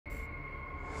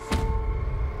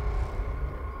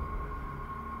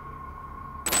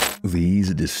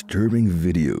These disturbing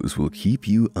videos will keep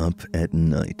you up at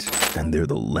night, and they're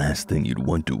the last thing you'd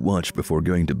want to watch before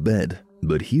going to bed.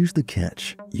 But here's the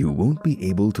catch: you won't be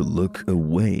able to look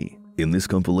away. In this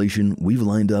compilation, we've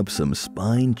lined up some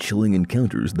spine-chilling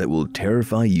encounters that will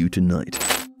terrify you tonight.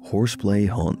 Horseplay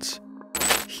haunts.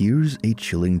 Here's a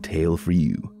chilling tale for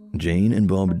you. Jane and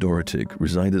Bob Dorotic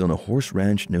resided on a horse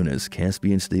ranch known as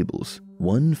Caspian Stables.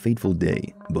 One fateful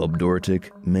day, Bob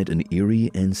Dorotic met an eerie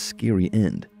and scary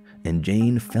end, and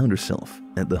Jane found herself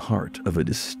at the heart of a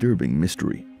disturbing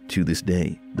mystery. To this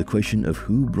day, the question of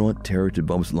who brought terror to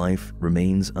Bob's life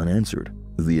remains unanswered.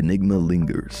 The enigma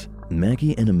lingers.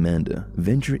 Mackie and Amanda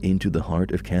venture into the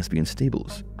heart of Caspian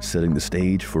Stables, setting the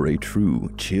stage for a true,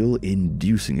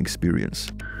 chill-inducing experience.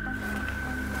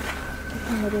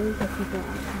 Really? I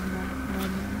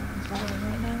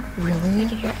can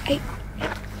hear it.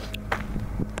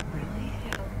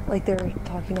 Really? Like they're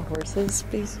talking to horses,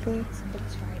 basically?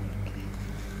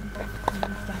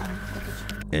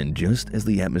 And just as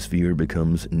the atmosphere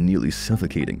becomes nearly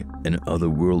suffocating, an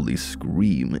otherworldly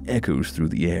scream echoes through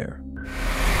the air.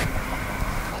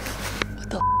 What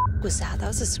the was that? That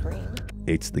was a scream.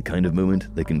 It's the kind of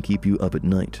moment that can keep you up at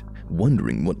night,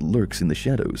 wondering what lurks in the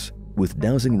shadows. With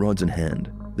dowsing rods in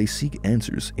hand, they seek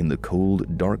answers in the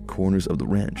cold, dark corners of the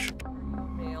ranch.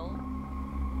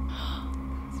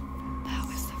 That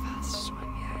was the fastest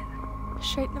one yet.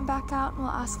 Straighten him back out and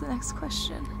we'll ask the next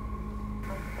question.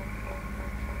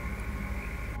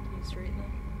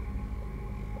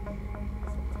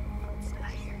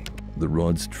 The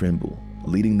rods tremble,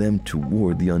 leading them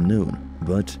toward the unknown,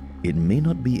 but it may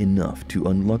not be enough to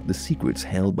unlock the secrets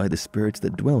held by the spirits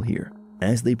that dwell here.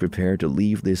 As they prepare to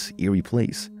leave this eerie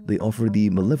place, they offer the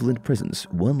malevolent presence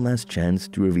one last chance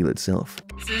to reveal itself.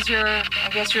 This is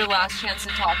your last chance to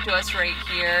talk to us right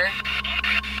here.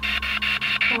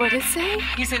 What did it say?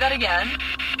 Can you say that again?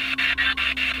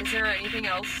 Is there anything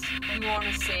else you want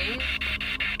to say?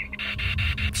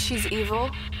 She's evil.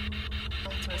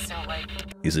 That's what it sounds like.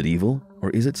 Is it evil, or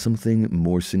is it something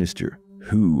more sinister?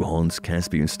 Who haunts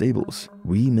Caspian Stables?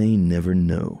 We may never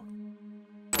know.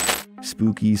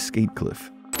 Spooky Skatecliff.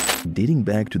 Dating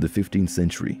back to the 15th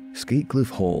century,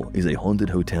 Skatecliff Hall is a haunted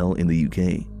hotel in the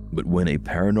UK. But when a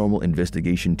paranormal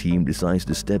investigation team decides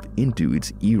to step into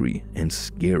its eerie and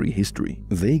scary history,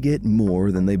 they get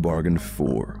more than they bargained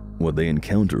for. What they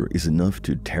encounter is enough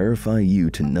to terrify you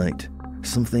tonight.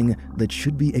 Something that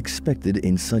should be expected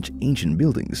in such ancient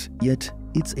buildings, yet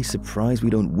it's a surprise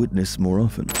we don't witness more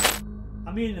often.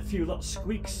 I mean, a few little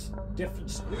squeaks,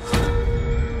 different squeaks.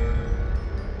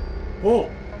 Oh!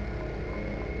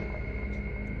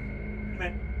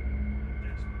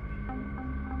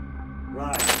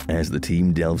 Right. As the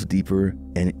team delves deeper,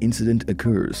 an incident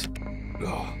occurs.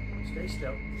 Stay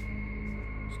still.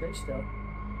 Stay still.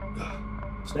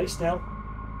 Stay still.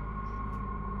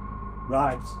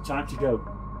 Right, time to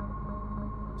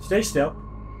go. Stay still.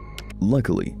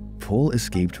 Luckily, Paul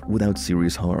escaped without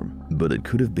serious harm, but it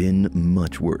could have been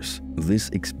much worse. This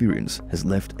experience has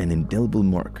left an indelible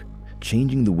mark,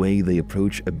 changing the way they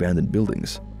approach abandoned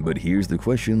buildings. But here's the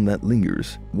question that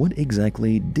lingers. What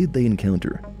exactly did they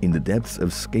encounter in the depths of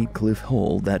Skatecliff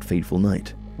Hall that fateful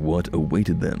night? What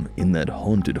awaited them in that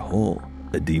haunted hall?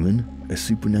 A demon? A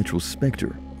supernatural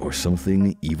specter? Or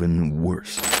something even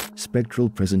worse? Spectral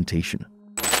presentation.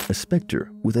 A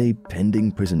specter with a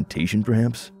pending presentation,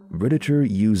 perhaps? Redditor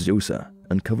Uzosa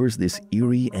uncovers this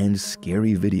eerie and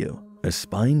scary video. A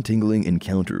spine-tingling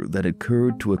encounter that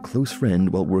occurred to a close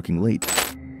friend while working late.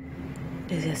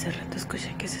 Desde hace rato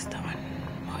escuché que se estaban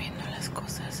moviendo las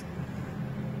cosas.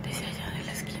 Desde allá de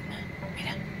la esquina.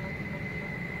 Mira.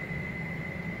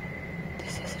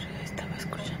 Desde hace rato estaba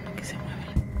escuchando que se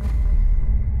mueven.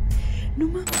 No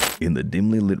mames. In the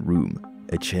dimly lit room,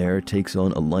 a chair takes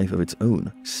on a life of its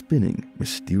own, spinning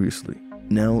mysteriously.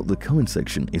 Now, the comment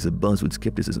section is abuzz with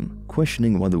skepticism,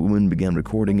 questioning why the woman began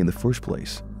recording in the first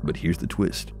place. But here's the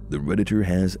twist. The Redditor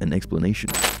has an explanation.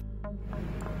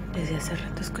 Desde hace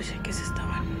rato escuché que se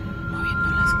estaban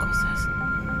moviendo las cosas.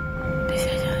 Desde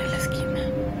allá de la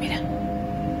esquina. Mira.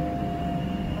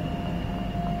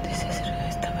 Desde hace rato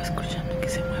estaba escuchando que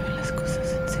se mueven las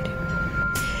cosas, en serio.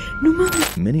 No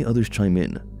mames. Many others chime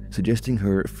in, suggesting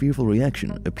her fearful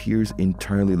reaction appears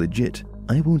entirely legit.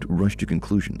 I won't rush to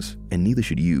conclusions, and neither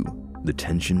should you. The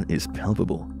tension is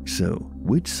palpable. So,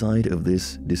 which side of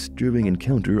this disturbing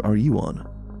encounter are you on?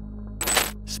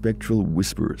 Spectral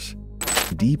whispers.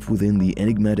 Deep within the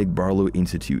enigmatic Barlow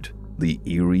Institute, the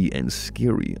eerie and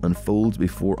scary unfolds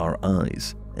before our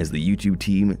eyes as the YouTube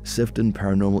team Sefton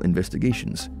Paranormal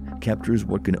Investigations captures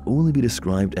what can only be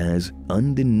described as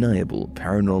undeniable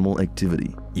paranormal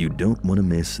activity. You don't want to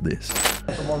miss this.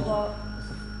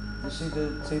 You see the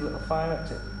little fire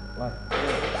exit? Like,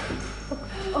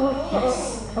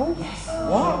 yes.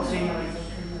 What?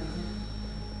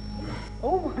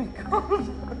 Oh my god!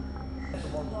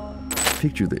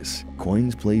 Picture this.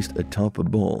 Coins placed atop a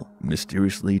ball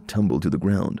mysteriously tumble to the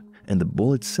ground, and the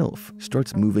ball itself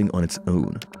starts moving on its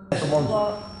own.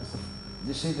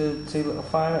 You see the little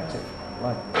fire exit?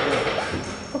 Like,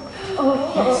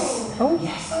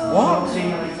 yes. What?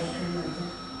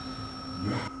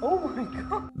 Oh my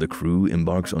god! The crew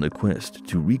embarks on a quest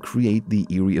to recreate the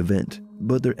eerie event,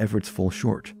 but their efforts fall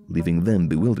short, leaving them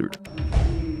bewildered.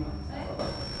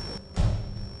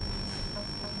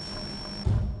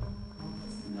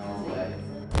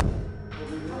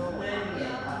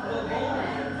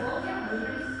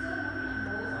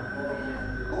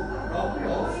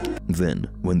 Then,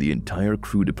 when the entire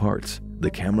crew departs,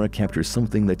 the camera captures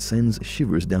something that sends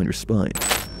shivers down your spine.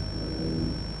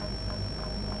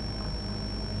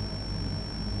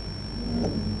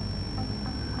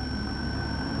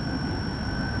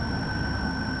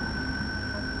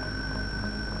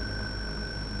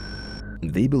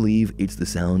 They believe it's the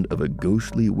sound of a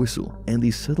ghostly whistle and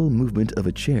the subtle movement of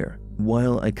a chair.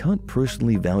 While I can't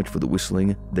personally vouch for the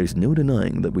whistling, there's no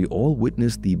denying that we all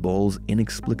witnessed the ball's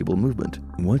inexplicable movement.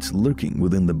 What's lurking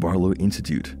within the Barlow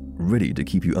Institute? Ready to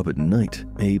keep you up at night?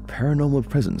 A paranormal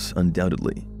presence,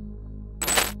 undoubtedly.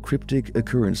 Cryptic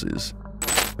occurrences.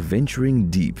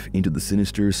 Venturing deep into the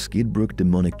sinister Skidbrook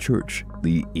Demonic Church,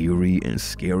 the eerie and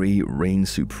scary reign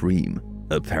supreme.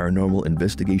 A paranormal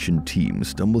investigation team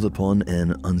stumbles upon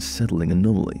an unsettling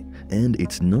anomaly, and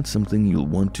it's not something you'll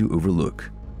want to overlook.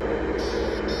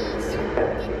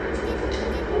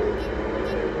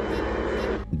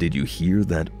 Did you hear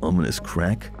that ominous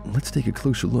crack? Let's take a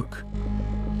closer look.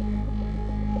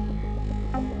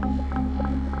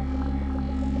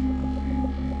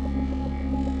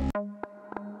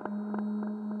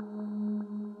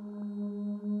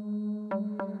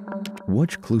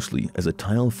 Watch closely as a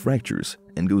tile fractures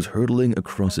and goes hurtling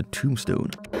across a tombstone.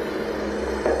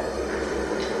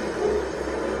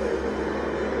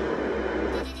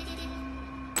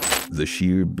 The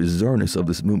sheer bizarreness of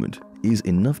this moment is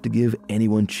enough to give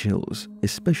anyone chills,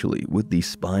 especially with the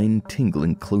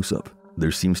spine-tingling close-up.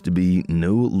 There seems to be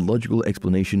no logical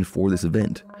explanation for this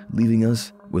event, leaving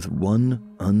us with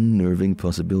one unnerving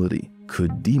possibility.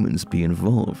 Could demons be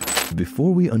involved?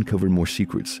 Before we uncover more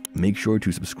secrets, make sure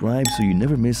to subscribe so you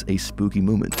never miss a spooky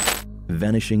moment.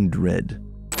 Vanishing Dread.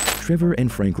 Trevor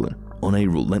and Franklin, on a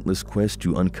relentless quest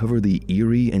to uncover the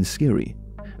eerie and scary,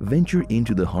 venture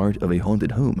into the heart of a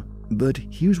haunted home. But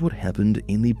here's what happened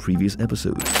in the previous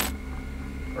episode.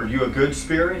 Are you a good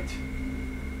spirit?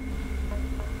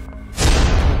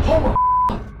 Oh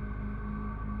my God.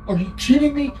 Are you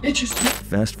kidding me? It just...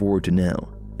 Fast forward to now,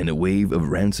 and a wave of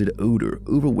rancid odor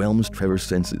overwhelms Trevor's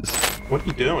senses. What are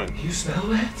you doing? You smell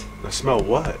that? I smell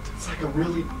what? It's like a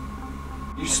really...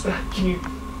 You smell... Can you...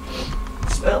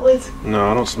 smell it? No,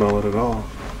 I don't smell it at all.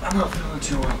 I'm not feeling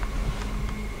too well.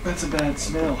 That's a bad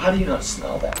smell. How do you not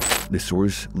smell that? The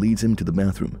source leads him to the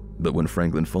bathroom, but when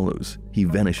Franklin follows, he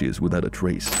vanishes without a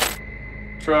trace.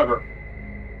 Trevor.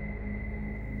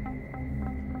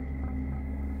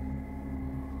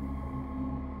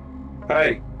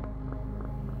 Hey.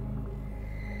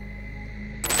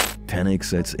 Panic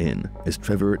sets in as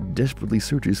Trevor desperately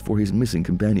searches for his missing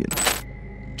companion.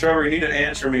 Trevor, you need to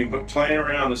answer me, but playing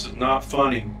around, this is not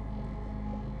funny.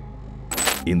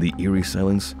 In the eerie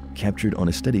silence, captured on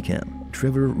a Steadicam,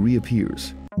 Trevor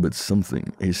reappears, but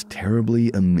something is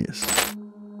terribly amiss.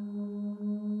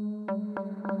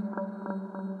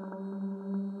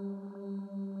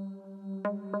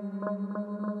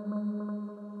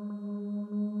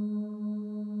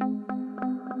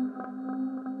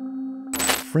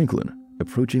 Franklin,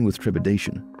 approaching with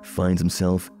trepidation, finds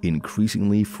himself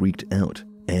increasingly freaked out,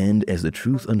 and as the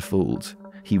truth unfolds,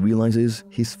 he realizes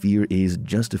his fear is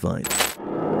justified.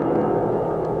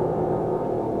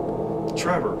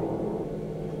 Trevor,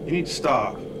 you need to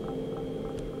stop.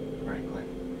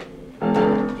 Franklin.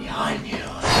 Behind you.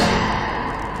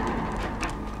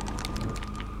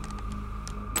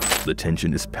 The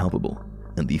tension is palpable,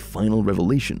 and the final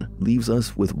revelation leaves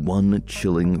us with one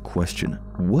chilling question.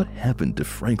 What happened to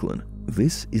Franklin?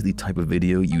 This is the type of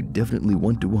video you definitely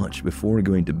want to watch before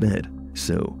going to bed.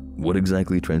 So, what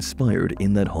exactly transpired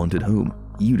in that haunted home?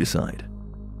 You decide.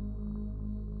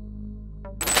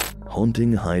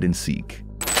 Haunting hide and seek.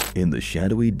 In the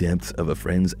shadowy depths of a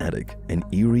friend's attic, an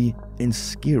eerie and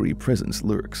scary presence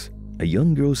lurks. A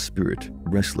young girl's spirit,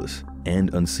 restless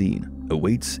and unseen,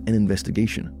 awaits an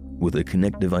investigation. With a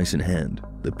Kinect device in hand,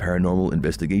 the paranormal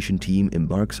investigation team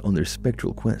embarks on their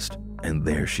spectral quest. And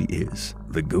there she is,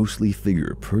 the ghostly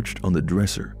figure perched on the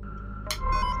dresser.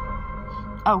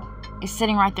 Oh, it's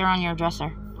sitting right there on your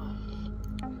dresser.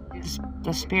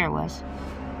 The spirit was.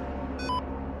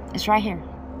 It's right here.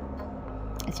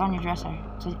 It's on your dresser.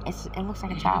 It looks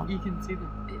like a child. You can see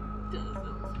them.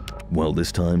 While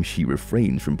this time she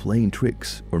refrains from playing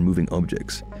tricks or moving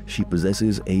objects, she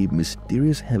possesses a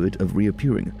mysterious habit of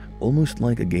reappearing, almost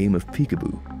like a game of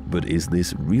peekaboo. But is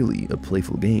this really a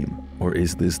playful game? Or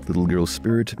is this little girl's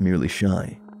spirit merely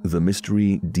shy? The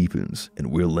mystery deepens, and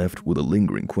we're left with a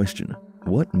lingering question.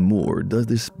 What more does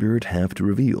this spirit have to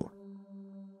reveal?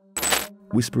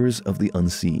 Whispers of the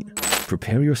unseen.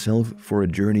 Prepare yourself for a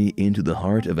journey into the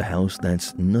heart of a house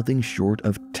that's nothing short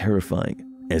of terrifying.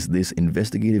 As this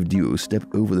investigative duo step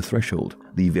over the threshold,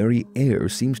 the very air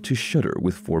seems to shudder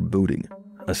with foreboding.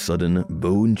 A sudden,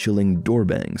 bone-chilling door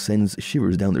bang sends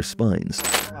shivers down their spines.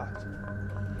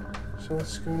 So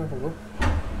let's go and have a look.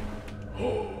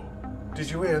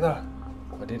 Did you hear that?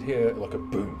 I did hear like a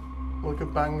boom. Like a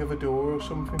bang of a door or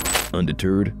something.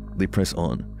 Undeterred, they press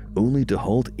on, only to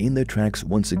halt in their tracks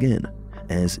once again,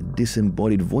 as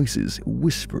disembodied voices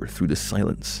whisper through the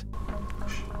silence.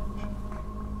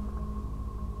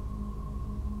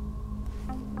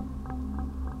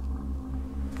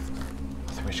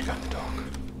 I think we should go in the dark.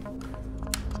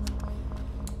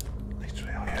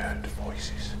 Literally, I heard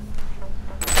voices.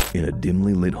 In a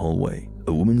dimly lit hallway,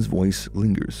 a woman's voice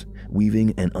lingers,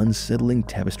 weaving an unsettling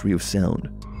tapestry of sound.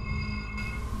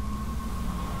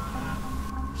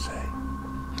 Say.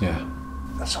 Yeah.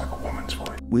 That's like a woman's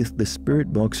voice. With the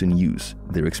spirit box in use,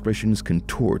 their expressions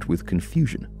contort with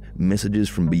confusion, messages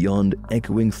from beyond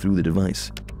echoing through the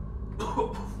device.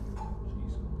 Am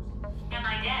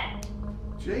I dead?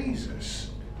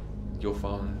 Jesus. Your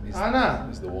phone is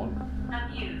the one.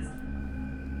 Abused.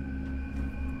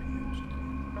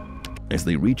 As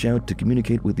they reach out to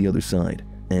communicate with the other side,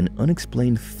 an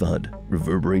unexplained thud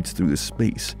reverberates through the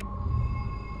space.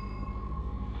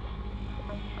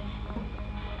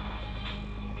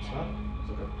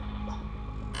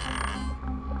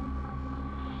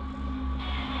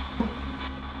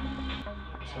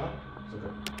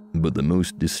 But the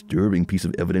most disturbing piece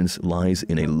of evidence lies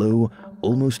in a low,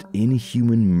 almost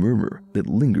inhuman murmur that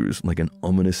lingers like an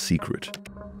ominous secret.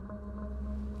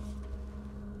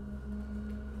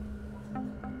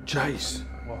 Jace.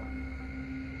 What?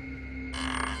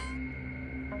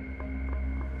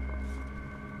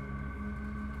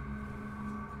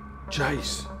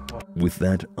 Jace. With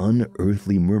that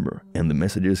unearthly murmur and the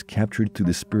messages captured through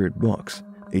the spirit box,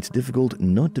 it's difficult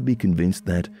not to be convinced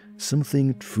that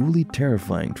something truly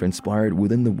terrifying transpired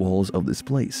within the walls of this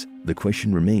place. The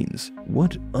question remains,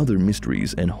 what other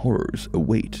mysteries and horrors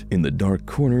await in the dark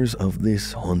corners of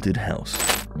this haunted house?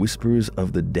 Whispers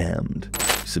of the Damned.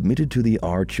 Submitted to the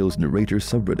R Chills Narrator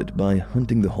subreddit by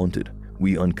Hunting the Haunted,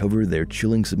 we uncover their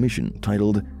chilling submission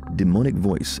titled Demonic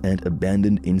Voice at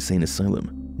Abandoned Insane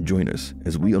Asylum. Join us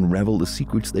as we unravel the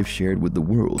secrets they've shared with the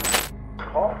world.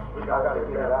 Oh, I gotta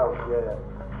get it out, yeah.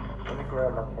 Let me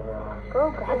grab my camera.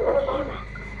 Go grab it.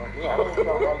 Yeah,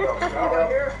 right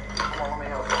here. Come on, let me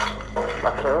help you.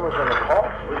 My camera's in the car.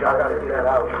 I gotta get it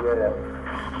out, yeah.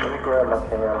 Let me grab my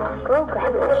camera. Go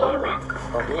grab it.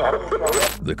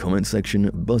 The comment section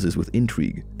buzzes with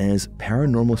intrigue as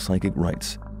Paranormal Psychic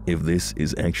writes, if this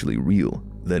is actually real,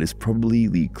 that is probably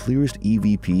the clearest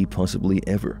EVP possibly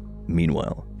ever.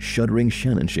 Meanwhile, shuddering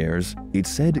Shannon shares, it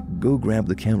said, go grab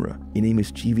the camera, in a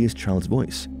mischievous child's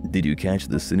voice. Did you catch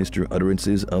the sinister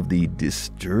utterances of the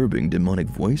disturbing demonic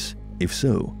voice? If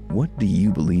so, what do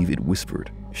you believe it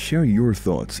whispered? Share your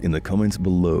thoughts in the comments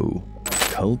below.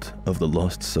 Cult of the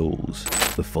Lost Souls.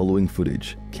 The following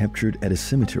footage, captured at a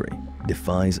cemetery,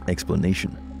 defies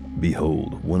explanation.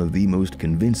 Behold, one of the most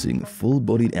convincing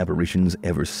full-bodied apparitions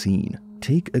ever seen.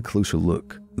 Take a closer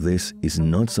look. This is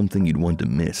not something you'd want to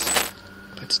miss.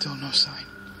 But still no sign.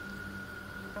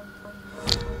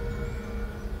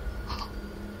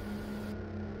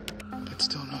 But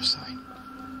still no sign.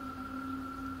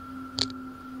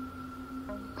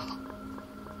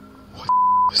 What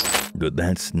was that? But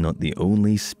that's not the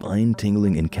only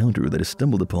spine-tingling encounter that is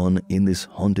stumbled upon in this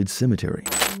haunted cemetery.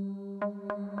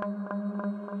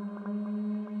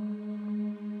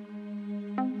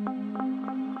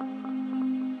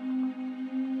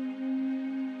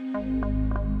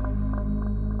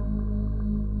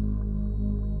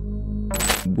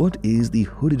 What is the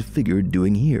hooded figure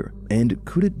doing here? And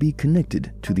could it be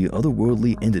connected to the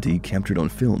otherworldly entity captured on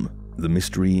film? The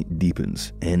mystery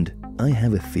deepens, and I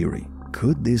have a theory.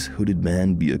 Could this hooded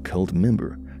man be a cult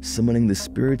member, summoning the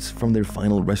spirits from their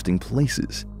final resting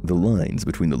places? The lines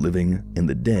between the living and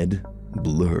the dead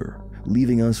blur,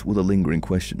 leaving us with a lingering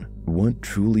question. What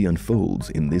truly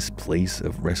unfolds in this place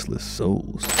of restless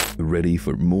souls? Ready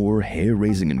for more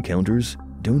hair-raising encounters?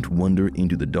 Don't wander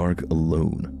into the dark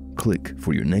alone. Click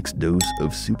for your next dose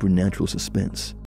of supernatural suspense.